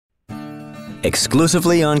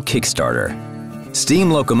Exclusively on Kickstarter.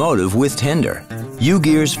 Steam locomotive with tender.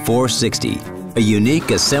 UGEARS 460, a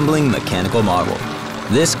unique assembling mechanical model.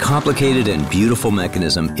 This complicated and beautiful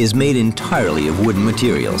mechanism is made entirely of wooden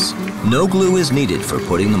materials. No glue is needed for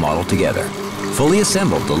putting the model together. Fully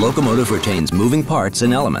assembled, the locomotive retains moving parts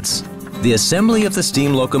and elements. The assembly of the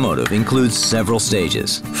steam locomotive includes several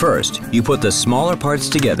stages. First, you put the smaller parts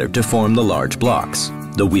together to form the large blocks,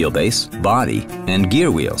 the wheelbase, body, and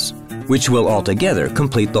gear wheels, which will altogether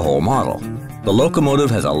complete the whole model. The locomotive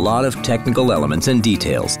has a lot of technical elements and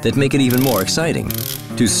details that make it even more exciting.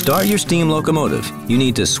 To start your steam locomotive, you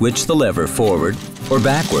need to switch the lever forward or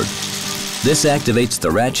backward. This activates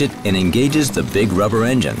the ratchet and engages the big rubber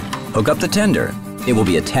engine. Hook up the tender. It will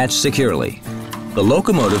be attached securely. The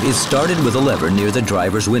locomotive is started with a lever near the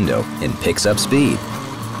driver's window and picks up speed.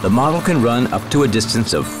 The model can run up to a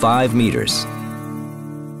distance of 5 meters.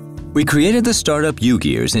 We created the startup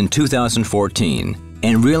UGEARS in 2014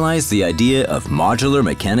 and realized the idea of modular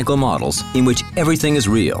mechanical models in which everything is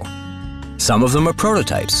real. Some of them are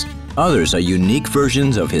prototypes, others are unique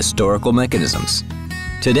versions of historical mechanisms.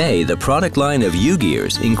 Today, the product line of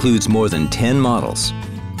UGEARS includes more than 10 models.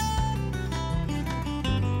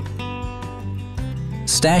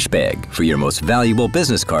 Stash bag for your most valuable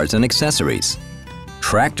business cards and accessories.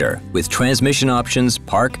 Tractor with transmission options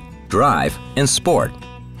Park, Drive, and Sport.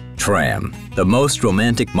 Tram, the most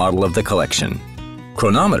romantic model of the collection.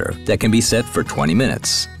 Chronometer that can be set for 20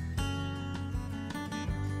 minutes.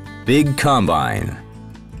 Big Combine.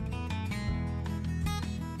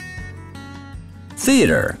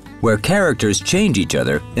 Theater, where characters change each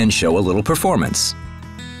other and show a little performance.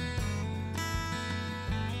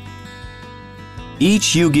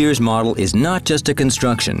 Each UGEARS model is not just a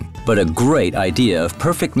construction, but a great idea of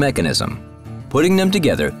perfect mechanism. Putting them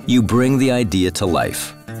together, you bring the idea to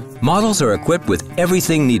life. Models are equipped with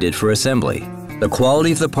everything needed for assembly. The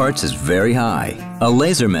quality of the parts is very high. A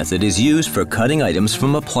laser method is used for cutting items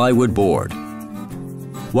from a plywood board.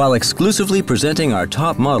 While exclusively presenting our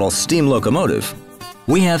top model steam locomotive,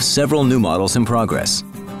 we have several new models in progress.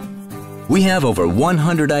 We have over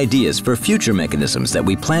 100 ideas for future mechanisms that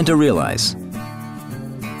we plan to realize.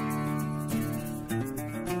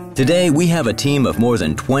 Today, we have a team of more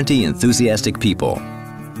than 20 enthusiastic people.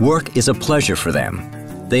 Work is a pleasure for them.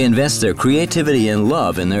 They invest their creativity and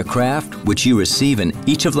love in their craft, which you receive in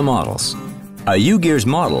each of the models. A UGEARS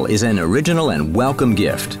model is an original and welcome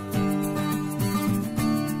gift.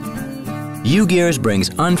 UGEARS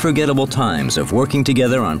brings unforgettable times of working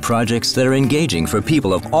together on projects that are engaging for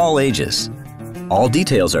people of all ages. All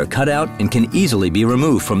details are cut out and can easily be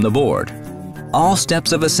removed from the board. All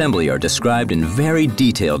steps of assembly are described in very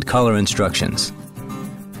detailed color instructions.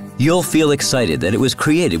 You'll feel excited that it was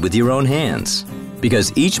created with your own hands,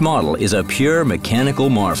 because each model is a pure mechanical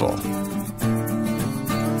marvel.